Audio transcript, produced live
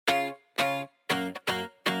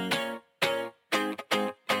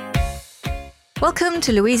Welcome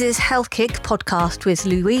to Louise's Health Kick podcast with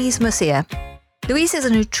Louise Mercier. Louise is a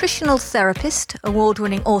nutritional therapist,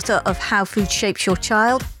 award-winning author of How Food Shapes Your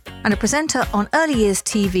Child, and a presenter on Early Years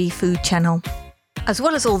TV Food Channel. As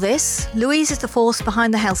well as all this, Louise is the force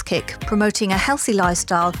behind the Health Kick, promoting a healthy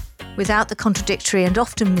lifestyle without the contradictory and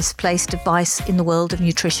often misplaced advice in the world of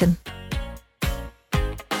nutrition.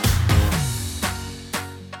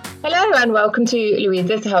 Hello and welcome to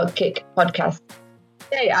Louise's Health Kick podcast.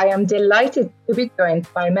 Today I am delighted to be joined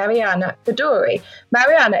by Mariana Fedori.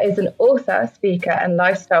 Mariana is an author, speaker and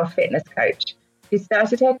lifestyle fitness coach. She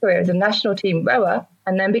started her career as a national team rower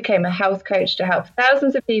and then became a health coach to help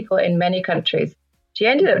thousands of people in many countries. She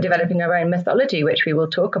ended up developing her own methodology, which we will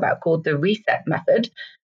talk about, called the Reset Method.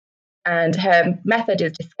 And her method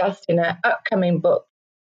is discussed in her upcoming book,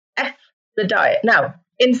 F the Diet. Now,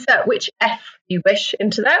 insert which F you wish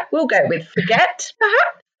into that. We'll go with forget,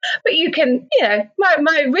 perhaps. But you can,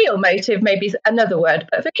 my real motive may be another word,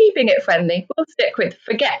 but for keeping it friendly, we'll stick with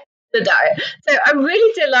forget the diet. So I'm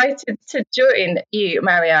really delighted to join you,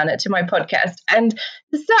 Mariana, to my podcast. And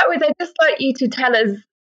to start with, I'd just like you to tell us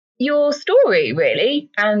your story, really,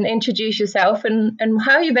 and introduce yourself and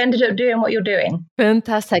how you've ended up doing what you're doing.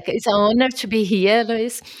 Fantastic. It's an honor to be here,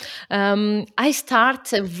 Louise. My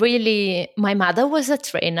mother was a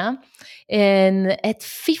trainer. And at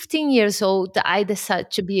 15 years old, I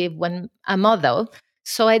decided to be a model.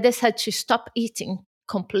 So I decided to stop eating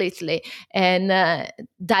completely. And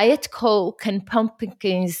Diet Coke and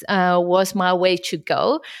pumpkins was my way to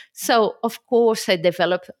go. So, of course, I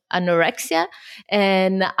developed anorexia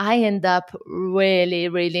and I end up really,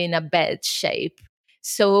 really in a bad shape.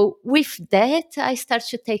 So with that, I started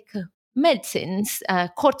to take medicines,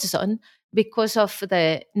 cortisone, because of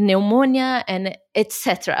the pneumonia and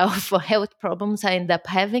etc. of health problems I end up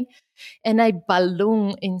having. And I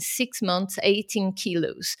balloon in 6 months, 18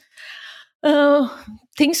 kilos.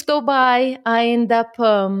 Things go by. I end up,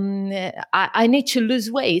 I need to lose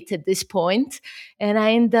weight at this point. And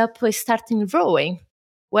I end up starting rowing.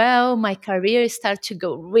 Well, my career started to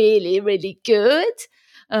go really, really good.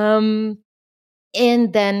 And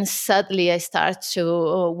then suddenly I start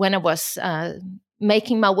to, when I was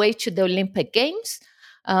making my way to the Olympic Games,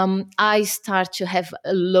 I start to have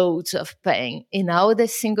loads of pain in all the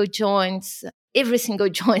single joints, every single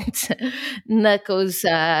joint, knuckles,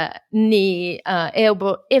 knee,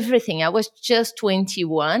 elbow, everything. I was just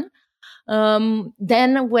 21.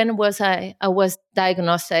 Then when was I was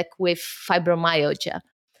diagnosed with fibromyalgia.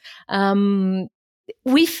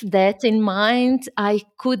 With that in mind, I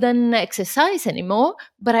couldn't exercise anymore,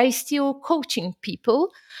 but I still coaching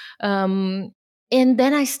people. And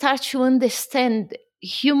then I start to understand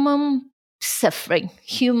human suffering,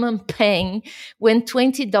 human pain. When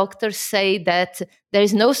 20 doctors say that there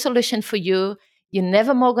is no solution for you, you're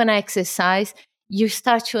never more going to exercise, you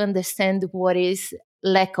start to understand what is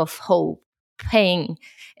lack of hope, pain.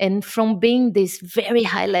 And from being this very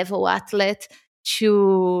high-level athlete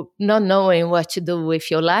to not knowing what to do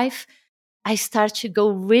with your life, I start to go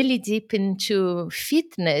really deep into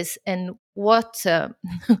fitness and what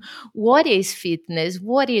is fitness,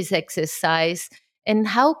 what is exercise, and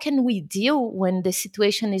how can we deal when the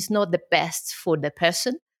situation is not the best for the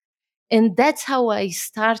person. And that's how I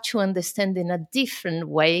start to understand in a different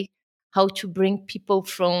way how to bring people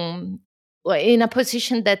from in a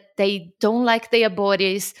position that they don't like their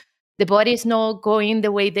bodies, the body is not going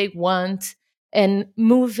the way they want, and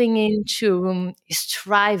moving into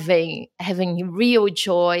striving, having real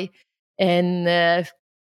joy and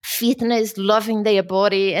fitness, loving their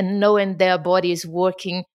body and knowing their body is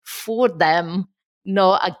working for them,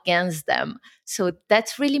 not against them. So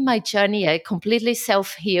that's really my journey. I completely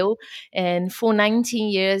self-heal. And for 19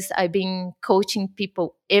 years, I've been coaching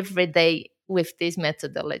people every day with this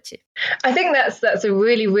methodology. I think that's a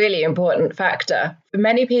really, really important factor. For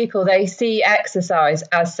many people, they see exercise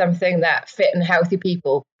as something that fit and healthy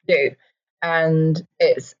people do. And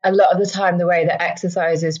it's a lot of the time the way that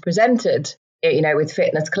exercise is presented, with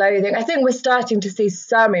fitness clothing. I think we're starting to see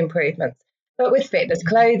some improvements. But with fitness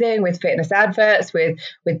clothing, with fitness adverts, with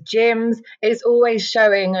gyms, it's always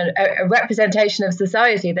showing a representation of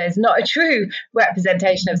society. There's not a true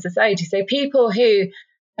representation of society. So people who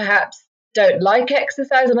perhaps don't like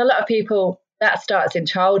exercise, and a lot of people, that starts in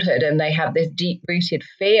childhood and they have this deep-rooted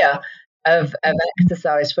fear of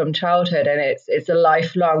exercise from childhood, and it's a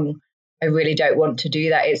lifelong, I really don't want to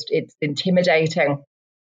do that. It's intimidating.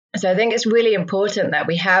 So I think it's really important that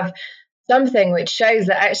we have something which shows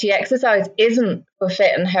that actually exercise isn't for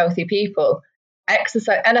fit and healthy people.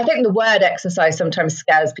 Exercise, and I think the word exercise sometimes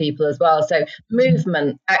scares people as well. So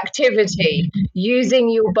movement, activity, using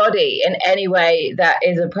your body in any way that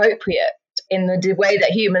is appropriate in the way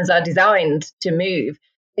that humans are designed to move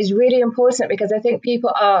is really important, because I think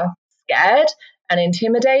people are scared and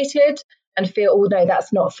intimidated and feel, oh no,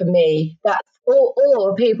 that's not for me. That's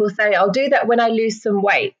or people say, I'll do that when I lose some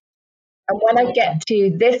weight. And when I get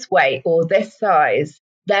to this weight or this size,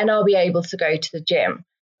 then I'll be able to go to the gym.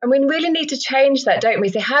 And we really need to change that, don't we?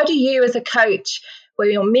 So how do you as a coach,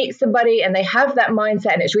 when you'll meet somebody and they have that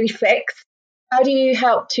mindset and it's really fixed, how do you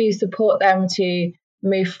help to support them to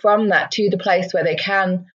move from that to the place where they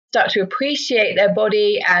can start to appreciate their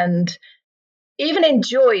body and even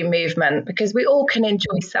enjoy movement, because we all can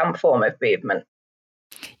enjoy some form of movement?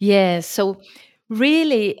 Yeah, so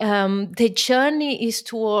really the journey is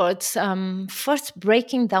towards first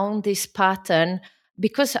breaking down this pattern,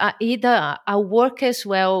 because either I work as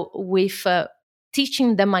well with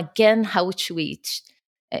teaching them again how to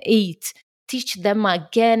eat, teach them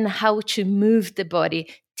again how to move the body,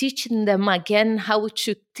 teaching them again how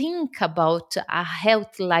to think about a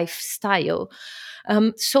health lifestyle.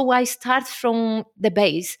 So I start from the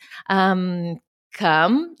base.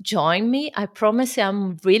 Come join me. I promise you,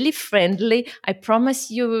 I'm really friendly. I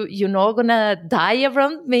promise you, you're not gonna die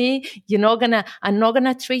around me. I'm not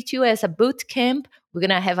gonna treat you as a boot camp. We're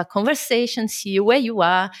gonna have a conversation, see where you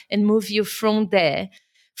are, and move you from there.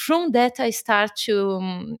 From that, I start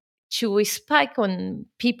to spike on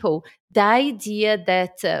people the idea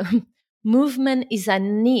that movement is a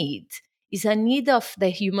need of the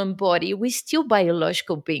human body. We're still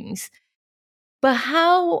biological beings. But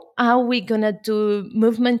how are we going to do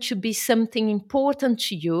movement to be something important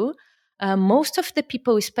to you? Most of the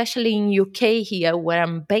people, especially in UK here where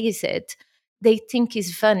I'm based, they think it's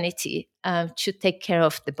vanity to take care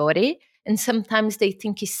of the body. And sometimes they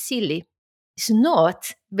think it's silly. It's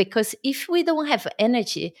not, because if we don't have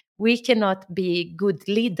energy, we cannot be good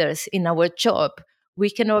leaders in our job. We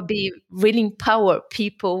cannot be really empower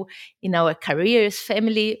people in our careers,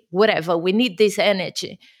 family, whatever. We need this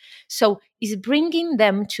energy. So it's bringing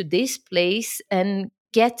them to this place and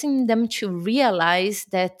getting them to realize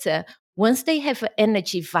that once they have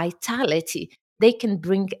energy, vitality, they can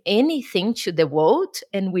bring anything to the world,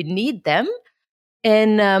 and we need them.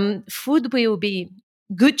 And food will be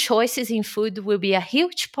good choices in food will be a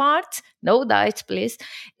huge part. No diet, please.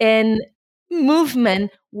 And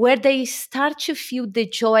movement, where they start to feel the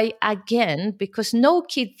joy again, because no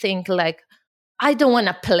kid think like, I don't want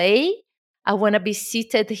to play. I want to be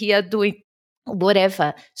seated here doing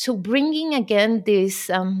whatever. So bringing again this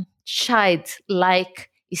child-like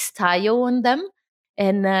style on them,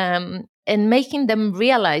 and making them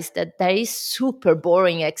realize that there is super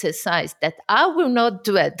boring exercise that I will not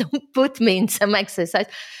do it. Don't put me in some exercise.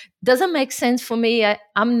 Doesn't make sense for me.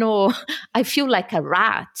 I feel like a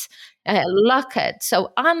rat, locked.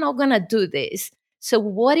 So I'm not gonna do this. So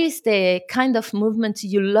what is the kind of movement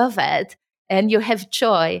you love it and you have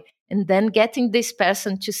joy? And then getting this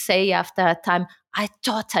person to say after a time, I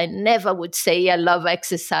thought I never would say I love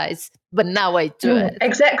exercise, but now I do it.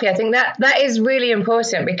 Exactly. I think that is really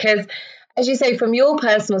important, because, as you say, from your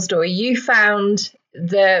personal story, you found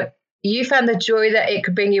the joy that it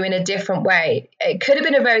could bring you in a different way. It could have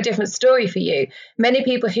been a very different story for you. Many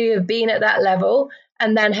people who have been at that level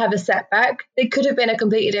and then have a setback, it could have been a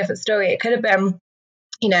completely different story. It could have been,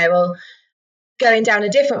 going down a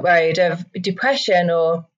different road of depression,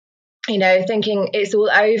 or thinking it's all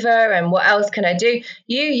over and what else can I do?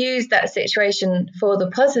 You used that situation for the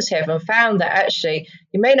positive and found that actually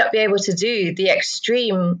you may not be able to do the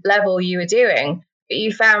extreme level you were doing, but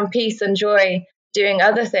you found peace and joy doing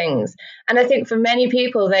other things. And I think for many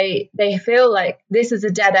people, they feel like this is a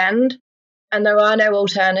dead end and there are no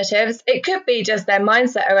alternatives. It could be just their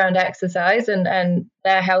mindset around exercise and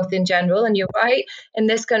their health in general. And you're right, in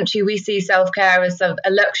this country, we see self-care as a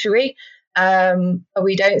luxury.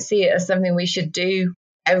 We don't see it as something we should do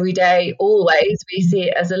every day, always. We see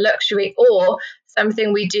it as a luxury or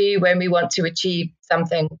something we do when we want to achieve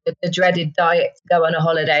something, the dreaded diet to go on a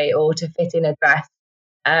holiday or to fit in a dress,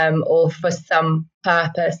 or for some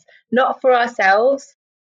purpose, not for ourselves.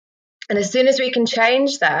 And as soon as we can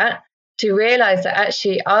change that, to realize that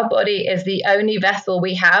actually our body is the only vessel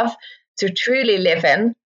we have to truly live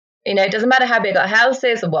in. It doesn't matter how big our house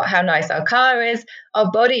is or how nice our car is.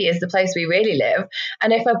 Our body is the place we really live.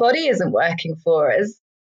 And if our body isn't working for us,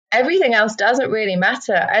 everything else doesn't really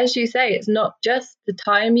matter. As you say, it's not just the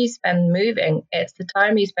time you spend moving. It's the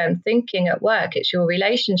time you spend thinking at work. It's your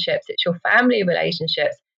relationships. It's your family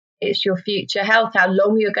relationships. It's your future health, how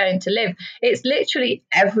long you're going to live. It's literally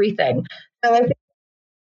everything. So I think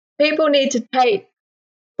people need to take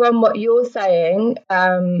from what you're saying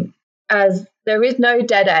as there is no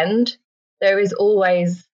dead end. There is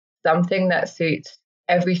always something that suits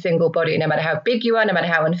every single body, no matter how big you are, no matter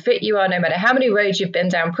how unfit you are, no matter how many roads you've been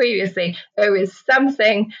down previously, there is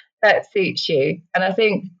something that suits you. And I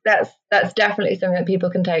think that's definitely something that people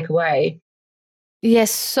can take away.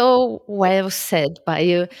 Yes, so well said by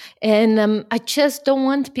you. And I just don't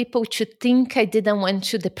want people to think I didn't went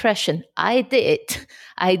to depression. I did.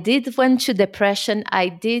 I did went to depression. I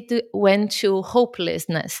did went to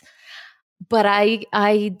hopelessness. But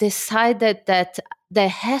I decided that there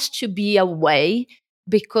has to be a way,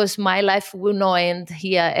 because my life will not end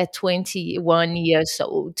here at 21 years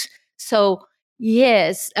old. So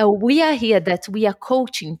yes, we are here, that we are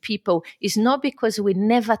coaching people. It's not because we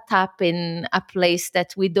never tap in a place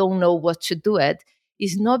that we don't know what to do at.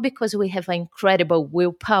 It's not because we have incredible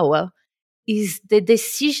willpower. Is the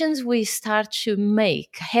decisions we start to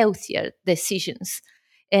make, healthier decisions.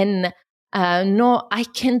 And no, I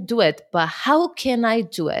can't do it, but how can I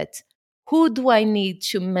do it? Who do I need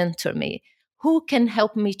to mentor me? Who can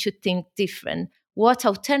help me to think different? What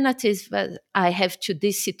alternatives I have to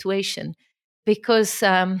this situation? Because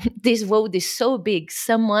this world is so big.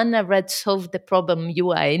 Someone already solved the problem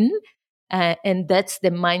you are in. And that's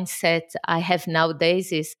the mindset I have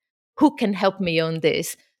nowadays, is who can help me on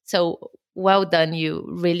this? So well done. You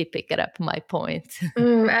really pick it up my point.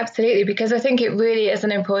 Absolutely, because I think it really is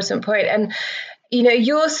an important point. And,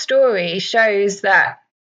 your story shows that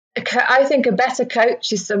I think a better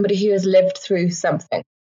coach is somebody who has lived through something.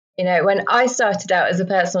 When I started out as a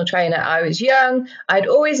personal trainer, I was young. I'd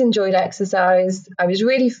always enjoyed exercise. I was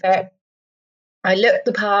really fit. I looked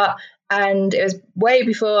the part, and it was way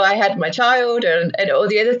before I had my child and all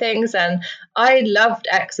the other things. And I loved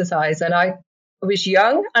exercise, and I was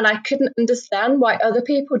young, and I couldn't understand why other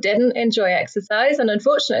people didn't enjoy exercise. And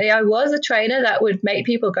unfortunately, I was a trainer that would make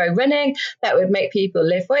people go running, that would make people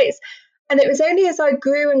lift weights. And it was only as I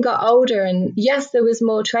grew and got older, and yes, there was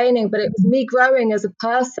more training, but it was me growing as a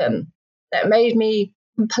person that made me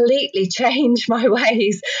completely change my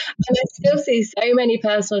ways. And I still see so many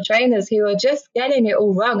personal trainers who are just getting it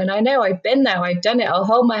all wrong. And I know I've been there, I've done it. I'll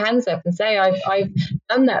hold my hands up and say I've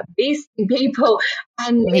done that, beasting people.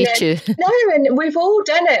 And me too. No, and we've all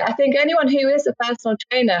done it. I think anyone who is a personal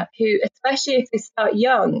trainer, who, especially if they start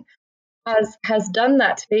young, has done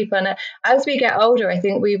that to people. And as we get older, I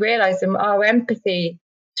think we realize our empathy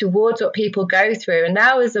towards what people go through. And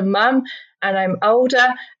now as a mum, and I'm older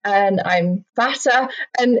and I'm fatter,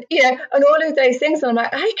 and and all of those things, and I'm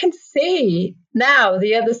like, I can see now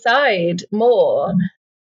the other side more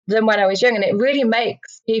than when I was young. And it really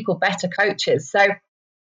makes people better coaches. So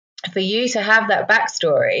for you to have that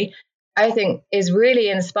backstory, I think is really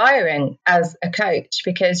inspiring as a coach,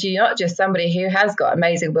 because you're not just somebody who has got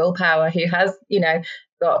amazing willpower, who has,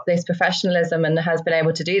 got this professionalism and has been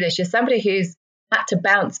able to do this. You're somebody who's had to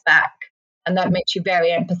bounce back, and that makes you very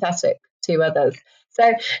empathetic to others. So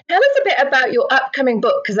tell us a bit about your upcoming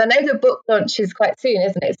book, because I know the book launch is quite soon,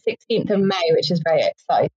 isn't it? It's 16th of May, which is very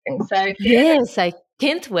exciting. So yes, I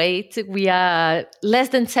can't wait. We are less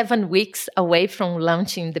than 7 weeks away from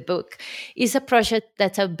launching the book. It's a project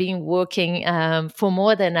that I've been working for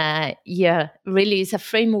more than a year. Really, it's a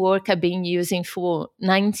framework I've been using for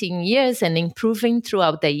 19 years and improving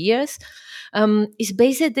throughout the years. It's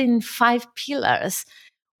based in 5 pillars.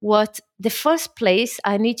 The first place,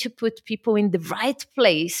 I need to put people in the right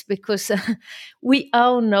place, because we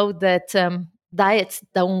all know that diets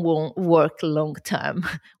don't work long term.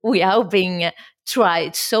 We are being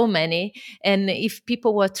tried so many, and if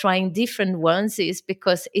people were trying different ones, it's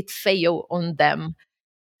because it failed on them.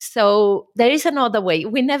 So there is another way.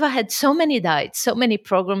 We never had so many diets, so many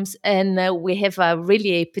programs, and we have a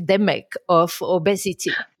really epidemic of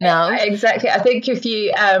obesity now. Exactly. I think if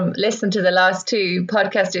you listen to the last 2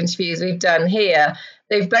 podcast interviews we've done here,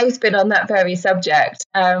 they've both been on that very subject.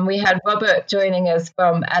 We had Robert joining us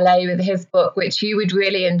from LA with his book, which you would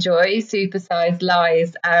really enjoy, Supersized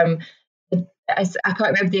Lies. I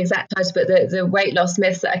can't remember the exact title, but the weight loss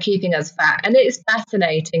myths that are keeping us fat. And it's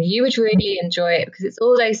fascinating. You would really enjoy it, because it's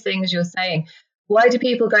all those things you're saying. Why do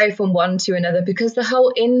people go from one to another? Because the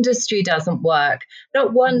whole industry doesn't work.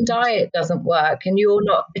 Not one diet doesn't work and you're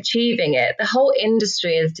not achieving it. The whole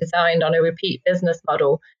industry is designed on a repeat business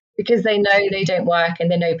model, because they know they don't work and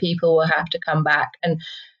they know people will have to come back.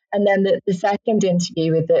 And then the second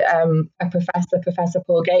interview with Professor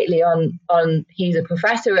Paul Gately on he's a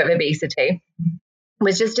professor of obesity,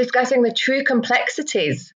 was just discussing the true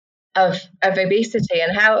complexities of obesity,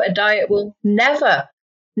 and how a diet will never,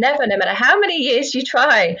 no matter how many years you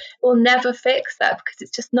try, will never fix that, because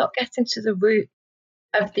it's just not getting to the root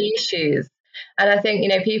of the issues. And I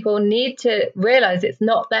think, people need to realize it's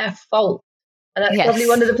not their fault And that's probably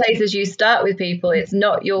one of the places you start with people. It's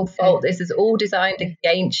not your fault. This is all designed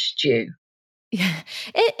against you. Yeah.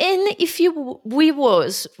 And if we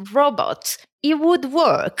was robots, it would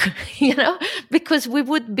work, because we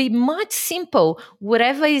would be much simple.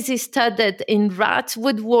 Whatever is studied in rats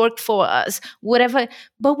would work for us, whatever.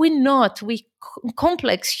 But we're not. We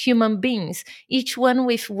complex human beings, each one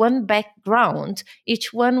with one background,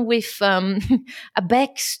 each one with a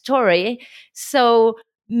backstory. So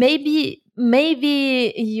maybe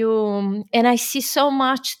you, and I see so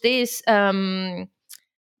much this,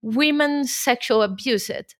 women sexual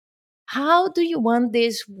abused. How do you want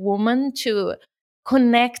this woman to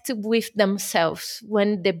connect with themselves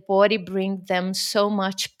when the body brings them so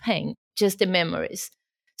much pain, just the memories?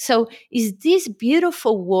 So is this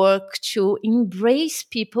beautiful work to embrace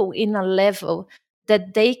people in a level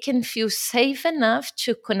that they can feel safe enough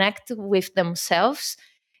to connect with themselves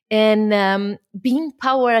and be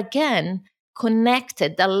empowered again,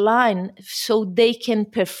 connected, aligned, so they can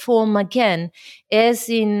perform again, as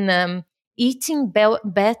in eating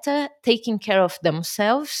better, taking care of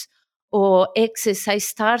themselves, or exercise,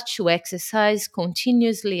 start to exercise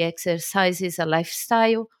continuously. Exercise is a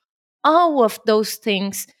lifestyle. All of those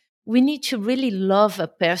things, we need to really love a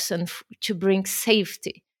person to bring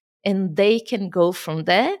safety, and they can go from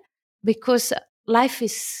there, because life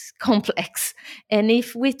is complex. And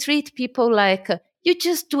if we treat people like you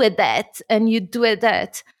just do it that and you do it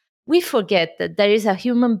that, we forget that there is a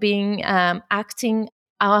human being acting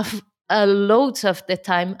loads of the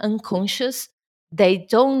time unconscious. They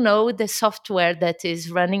don't know the software that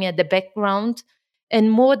is running at the background.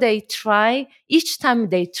 And more they try, each time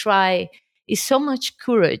they try, is so much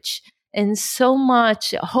courage and so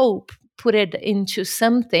much hope put it into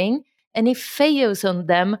something, and it fails on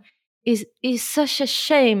them, is such a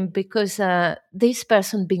shame, because this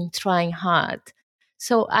person been trying hard.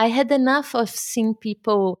 So I had enough of seeing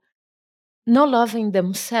people not loving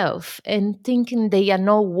themselves and thinking they are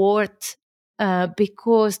not worth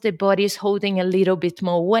because the body is holding a little bit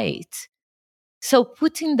more weight. So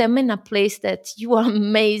putting them in a place that you are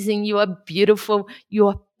amazing, you are beautiful, you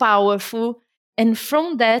are powerful. And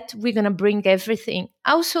from that, we're going to bring everything.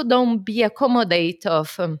 Also, don't be accommodate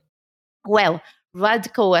of,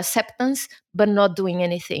 radical acceptance, but not doing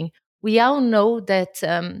anything. We all know that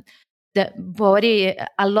the body,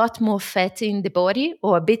 a lot more fat in the body,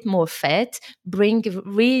 or a bit more fat, bring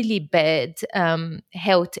really bad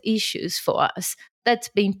health issues for us. That's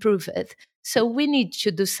been proven. So we need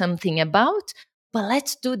to do something about, but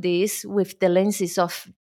let's do this with the lenses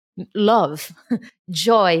of love,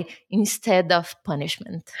 joy, instead of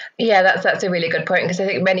punishment. Yeah, that's a really good point, because I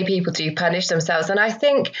think many people do punish themselves. And I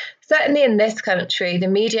think certainly in this country, the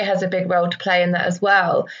media has a big role to play in that as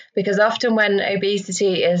well, because often when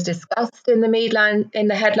obesity is discussed in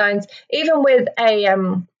the headlines, even with a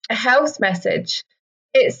health message,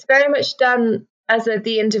 it's very much done as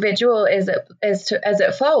the individual is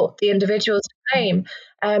at fault. The individual's to blame.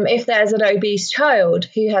 If there's an obese child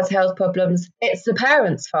who has health problems, it's the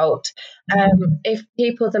parent's fault. If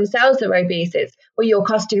people themselves are obese, it's, well, you're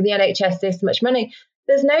costing the NHS this much money.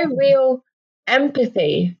 There's no real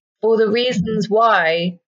empathy for the reasons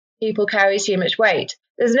why people carry too much weight.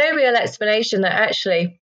 There's no real explanation that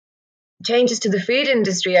actually changes to the food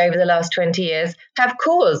industry over the last 20 years have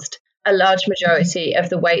caused a large majority of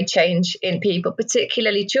the weight change in people,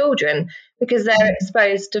 particularly children, because they're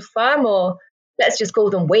exposed to far more, let's just call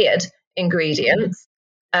them weird, ingredients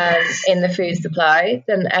in the food supply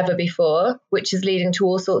than ever before, which is leading to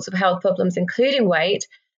all sorts of health problems, including weight.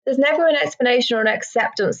 There's never an explanation or an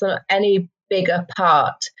acceptance on any bigger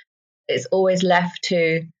part. It's always left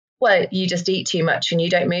to, well, you just eat too much and you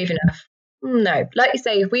don't move enough. No, like you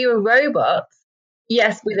say, if we were robots,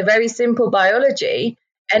 yes, with a very simple biology,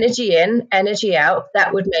 energy in, energy out,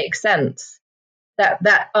 that would make sense.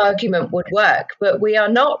 That argument would work. But we are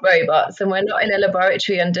not robots, and we're not in a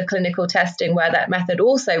laboratory under clinical testing where that method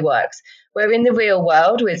also works. We're in the real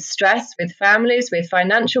world with stress, with families, with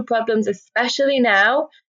financial problems, especially now.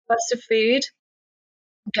 Cost of food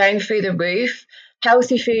going through the roof.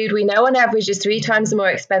 Healthy food, we know on average, is 3 times more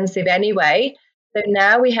expensive anyway. So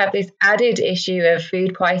now we have this added issue of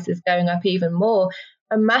food prices going up even more,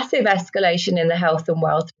 a massive escalation in the health and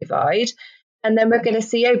wealth divide. And then we're going to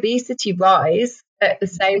see obesity rise at the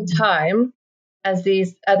same time as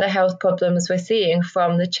these other health problems we're seeing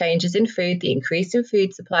from the changes in food, the increase in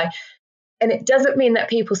food supply. And it doesn't mean that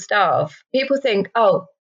people starve. People think, oh,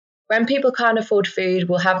 when people can't afford food,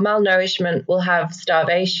 we'll have malnourishment, we'll have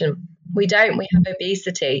starvation. We don't. We have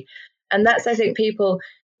obesity. And that's, I think, people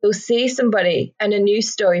You'll see somebody in a news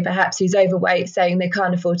story, perhaps who's overweight, saying they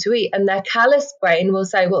can't afford to eat, and their callous brain will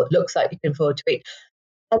say, well, it looks like you can afford to eat.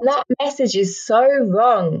 And that message is so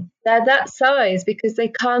wrong. They're that size because they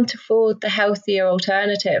can't afford the healthier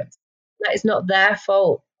alternatives. That is not their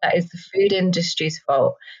fault. That is the food industry's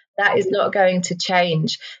fault. That is not going to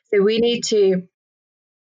change. So we need to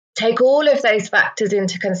take all of those factors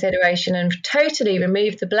into consideration and totally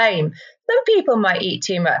remove the blame. Some people might eat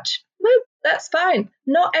too much. Well, that's fine.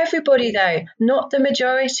 Not everybody, though, not the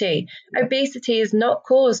majority. Obesity is not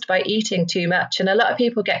caused by eating too much. And a lot of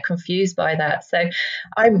people get confused by that. So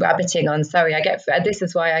I'm rabbiting on, sorry, this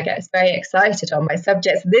is why I get very excited on my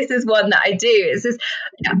subjects. This is one that I do. It's just,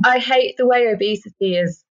 I hate the way obesity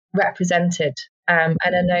is represented. And I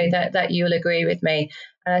know that you'll agree with me.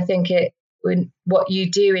 And I think what you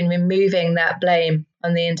do in removing that blame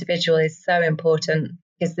on the individual is so important,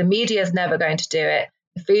 because the media is never going to do it.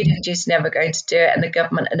 The food industry is never going to do it, and the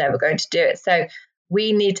government are never going to do it. So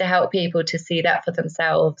we need to help people to see that for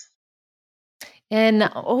themselves. And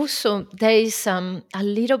also there is a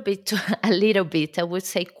little bit, I would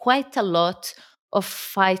say quite a lot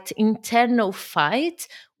of internal fight,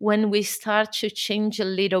 when we start to change a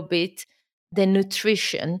little bit the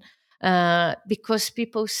nutrition, because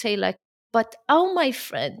people say like, but all my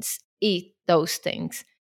friends eat those things.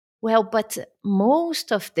 Well, but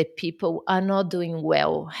most of the people are not doing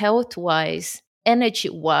well health-wise,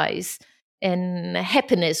 energy-wise, and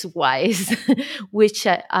happiness-wise, which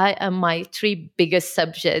are my three biggest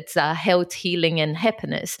subjects are health, healing, and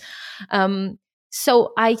happiness.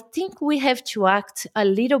 So I think we have to act a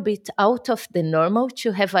little bit out of the normal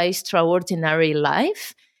to have an extraordinary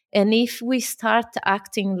life. And if we start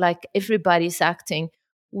acting like everybody's acting,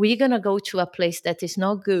 we're going to go to a place that is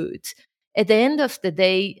not good. At the end of the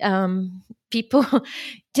day, people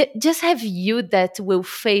just have you that will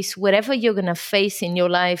face whatever you're going to face in your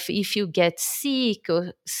life. If you get sick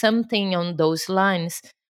or something on those lines,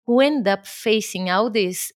 who end up facing all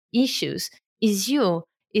these issues is you,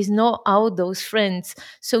 is not all those friends.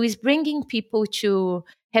 So it's bringing people to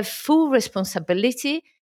have full responsibility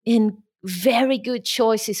and very good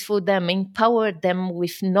choices for them, empower them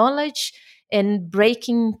with knowledge and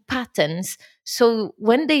breaking patterns. So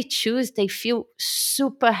when they choose, they feel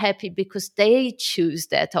super happy because they choose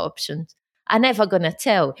that option. I'm never going to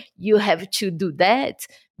tell you have to do that,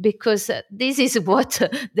 because this is what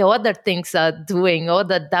the other things are doing,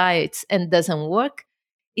 other diets, and doesn't work.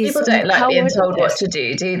 People don't like being told what to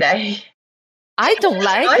do they? I don't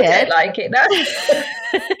like it. I don't like it. No.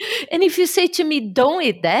 And if you say to me, don't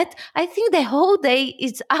eat that, I think the whole day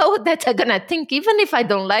is out that I'm going to think, even if I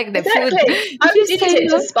don't like the food. I'm eating it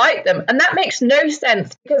to spite them. And that makes no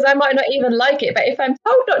sense, because I might not even like it. But if I'm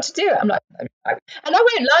told not to do it, I'm like, and I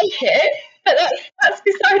won't like it. But that's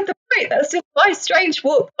beside the point. That's just my strange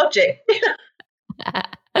warped logic.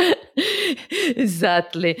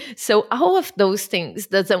 Exactly. So all of those things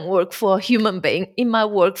doesn't work for a human being. It might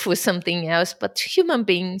work for something else, but human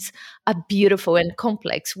beings are beautiful and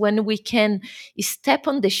complex. When we can step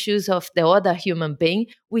on the shoes of the other human being,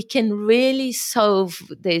 we can really solve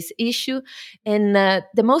this issue. And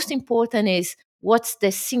the most important is, what's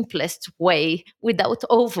the simplest way without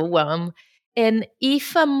overwhelm? And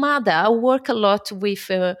if a mother, I work a lot with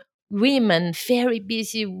women, very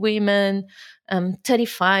busy women,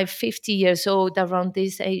 35, 50 years old, around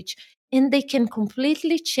this age, and they can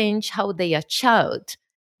completely change how their child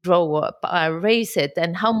grow up, raise it,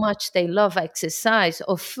 and how much they love exercise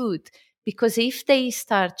or food. Because if they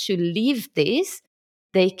start to live this,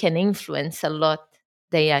 they can influence a lot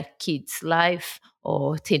their kids' life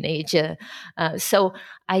or teenager. So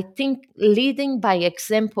I think leading by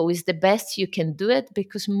example is the best you can do it,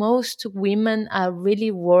 because most women are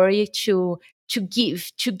really worried to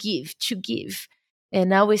give. And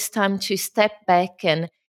now it's time to step back. And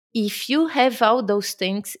if you have all those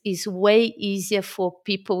things, it's way easier for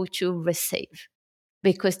people to receive,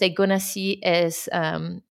 because they're going to see as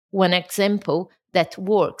one example that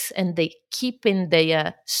works, and they keep in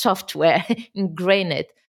their software ingrained.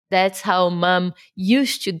 That's how mom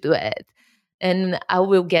used to do it, and I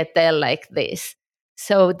will get there like this.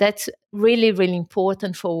 So that's really, really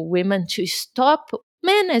important for women to stop.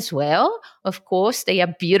 Men as well, of course, they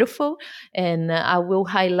are beautiful. And I will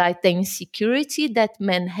highlight the insecurity that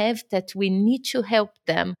men have, that we need to help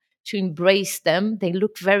them to embrace them. They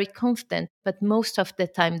look very confident, but most of the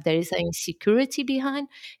time there is an insecurity behind.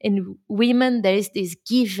 And women, there is this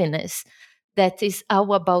givingness that is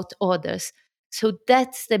all about others. So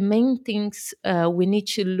that's the main things we need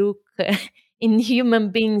to look in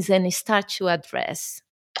human beings and start to address.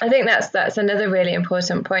 I think that's another really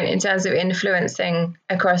important point in terms of influencing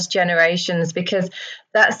across generations, because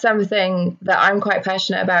that's something that I'm quite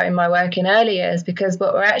passionate about in my work in early years, because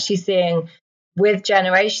what we're actually seeing with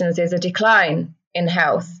generations is a decline in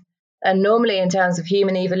health. And normally in terms of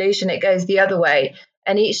human evolution, it goes the other way.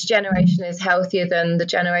 And each generation is healthier than the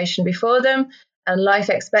generation before them. And life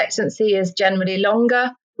expectancy is generally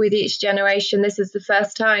longer with each generation. This is the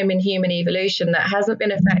first time in human evolution that hasn't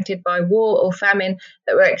been affected by war or famine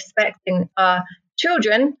that we're expecting our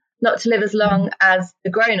children not to live as long as the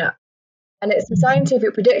grown-up. And it's a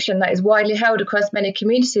scientific prediction that is widely held across many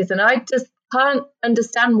communities. And I just can't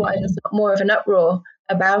understand why there's not more of an uproar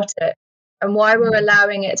about it and why we're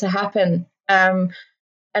allowing it to happen. And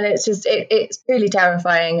it's just, it's truly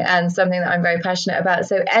terrifying and something that I'm very passionate about.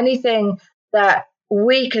 So anything that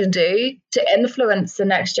we can do to influence the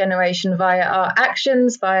next generation via our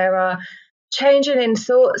actions, via our changing in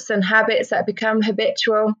thoughts and habits that become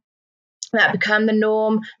habitual, that become the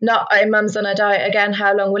norm, not, oh, mum's on a diet again,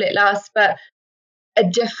 how long will it last? But a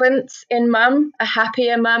difference in mum, a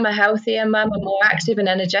happier mum, a healthier mum, a more active and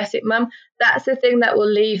energetic mum. That's the thing that will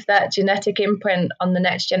leave that genetic imprint on the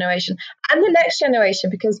next generation and the next generation,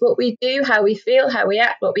 because what we do, how we feel, how we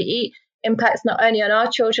act, what we eat impacts not only on our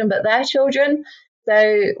children, but their children.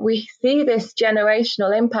 So we see this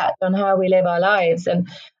generational impact on how we live our lives. And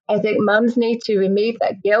I think mums need to remove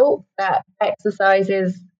that guilt that exercise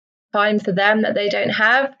is time for them that they don't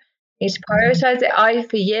have. Need to prioritize it. I,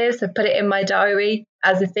 for years, have put it in my diary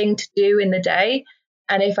as a thing to do in the day.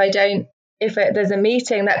 And if there's a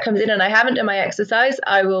meeting that comes in and I haven't done my exercise,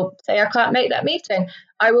 I will say I can't make that meeting.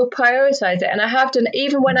 I will prioritize it. And I have done,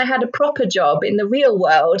 even when I had a proper job in the real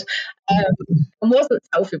world and wasn't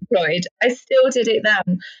self-employed, I still did it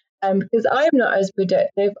then because I'm not as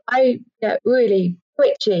productive. I get really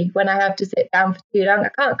twitchy when I have to sit down for too long. I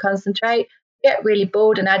can't concentrate, get really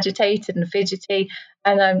bored and agitated and fidgety,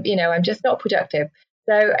 and I'm just not productive.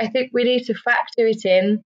 So I think we need to factor it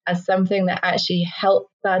in as something that actually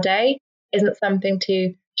helps our day, isn't something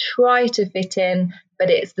to try to fit in, but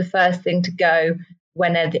it's the first thing to go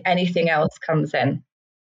when anything else comes in.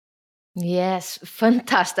 Yes,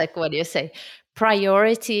 fantastic what you say.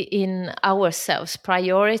 Priority in ourselves,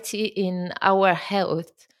 priority in our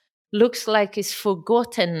health. Looks like it's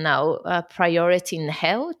forgotten now, priority in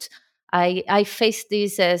health. I face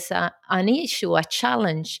this as an issue, a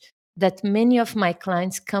challenge, that many of my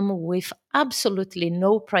clients come with absolutely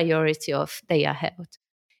no priority of their health.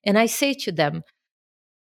 And I say to them,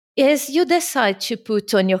 as you decide to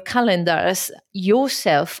put on your calendars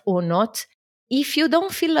yourself or not, if you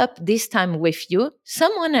don't fill up this time with you,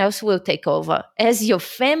 someone else will take over. As your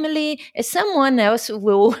family, as someone else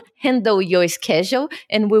will handle your schedule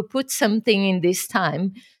and will put something in this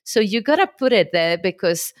time. So you got to put it there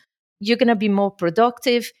because you're going to be more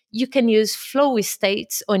productive. You can use flow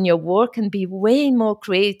states on your work and be way more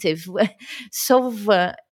creative, solve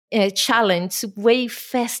challenge way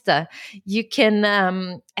faster. You can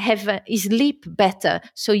have sleep better,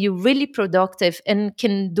 so you're really productive and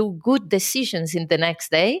can do good decisions in the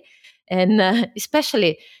next day. And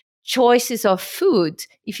especially choices of food.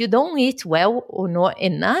 If you don't eat well or not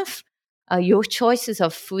enough, your choices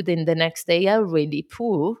of food in the next day are really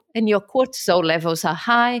poor, and your cortisol levels are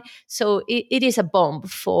high. So it is a bomb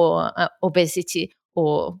for obesity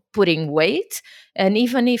or putting weight. And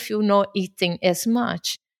even if you're not eating as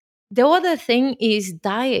much. The other thing is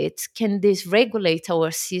diet can dysregulate our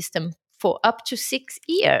system for up to 6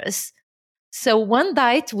 years. So one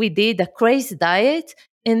diet, we did a crazy diet,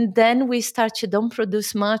 and then we start to don't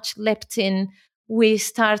produce much leptin. We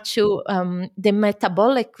start to, the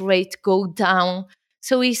metabolic rate go down.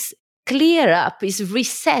 So it's clear up, it's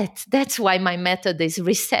reset. That's why my method is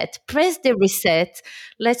reset. Press the reset.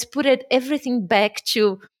 Let's put everything back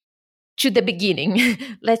to the beginning.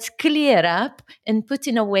 Let's clear up and put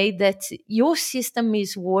in a way that your system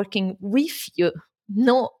is working with you,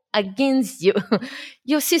 not against you.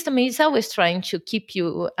 Your system is always trying to keep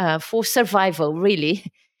you for survival, really.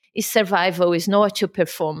 Survival is not your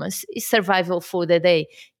performance. It's survival for the day.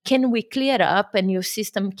 Can we clear up and your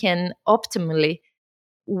system can optimally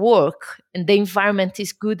work and the environment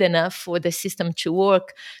is good enough for the system to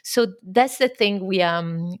work? So that's the thing we are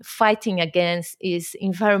fighting against, is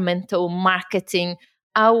environmental marketing,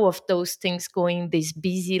 all of those things going this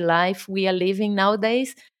busy life we are living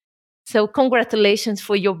nowadays. So congratulations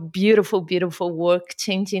for your beautiful, beautiful work,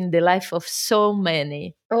 changing the life of so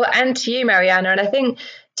many. Well, and to you, Mariana. And I think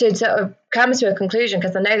to sort of come to a conclusion,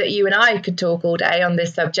 because I know that you and I could talk all day on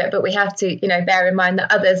this subject, but we have to, bear in mind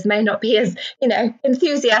that others may not be as,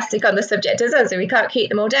 enthusiastic on the subject as us, so we can't keep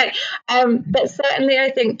them all day. But certainly I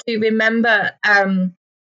think to remember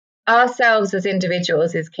ourselves as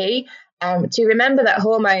individuals is key. To remember that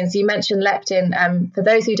hormones, you mentioned leptin. For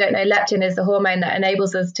those who don't know, leptin is the hormone that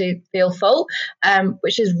enables us to feel full,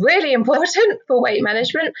 which is really important for weight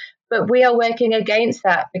management. But we are working against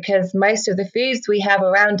that because most of the foods we have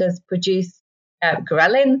around us produce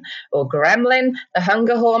ghrelin or gremlin, the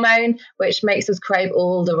hunger hormone, which makes us crave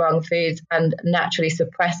all the wrong foods and naturally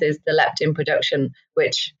suppresses the leptin production,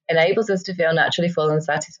 which enables us to feel naturally full and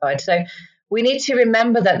satisfied. So we need to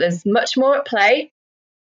remember that there's much more at play.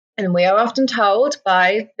 And we are often told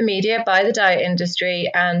by the media, by the diet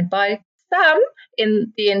industry, and by some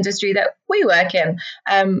in the industry that we work in,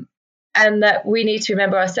 and that we need to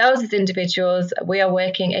remember ourselves as individuals. We are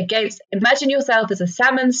working against, imagine yourself as a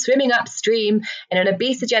salmon swimming upstream in an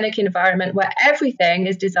obesogenic environment where everything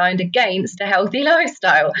is designed against a healthy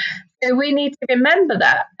lifestyle. So we need to remember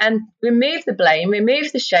that and remove the blame,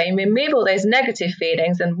 remove the shame, remove all those negative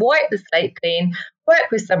feelings and wipe the slate clean.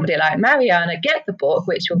 Work with somebody like Mariana, get the book,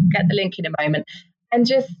 which we'll get the link in a moment, and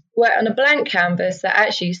just work on a blank canvas that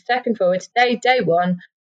actually stepping forward today, day one,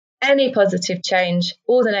 any positive change,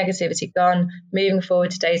 all the negativity gone, moving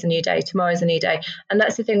forward, today's a new day, tomorrow's a new day. And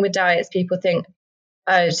that's the thing with diets. People think,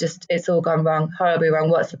 oh, it's all gone wrong, horribly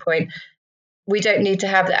wrong. What's the point? We don't need to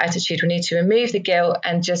have that attitude. We need to remove the guilt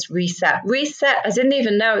and just reset. Reset, I didn't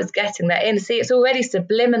even know I was getting that in. See, it's already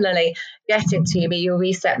subliminally getting to me, your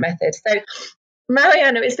reset method. So,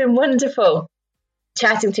 Mariana, it's been wonderful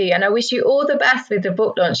chatting to you, and I wish you all the best with the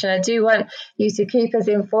book launch. And I do want you to keep us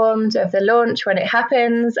informed of the launch when it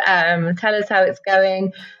happens. Tell us how it's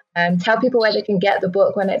going. Tell people where they can get the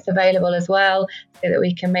book when it's available as well, so that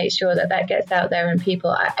we can make sure that that gets out there and people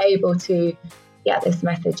are able to get this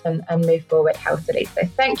message and move forward healthily. So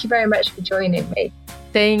thank you very much for joining me.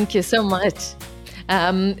 Thank you so much.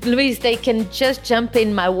 Louise, they can just jump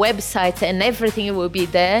in my website and everything will be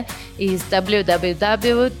there. Is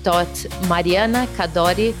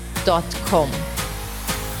www.marianacadori.com.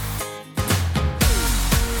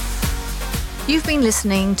 You've been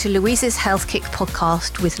listening to Louise's Health Kick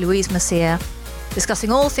podcast with Louise Mercier,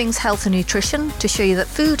 discussing all things health and nutrition to show you that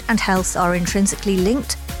food and health are intrinsically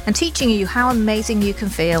linked and teaching you how amazing you can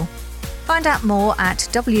feel. Find out more at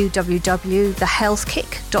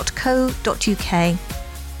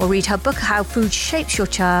www.thehealthkick.co.uk or read her book How Food Shapes Your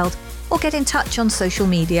Child, or get in touch on social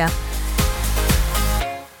media.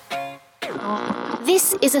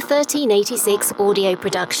 This is a 1386 audio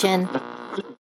production.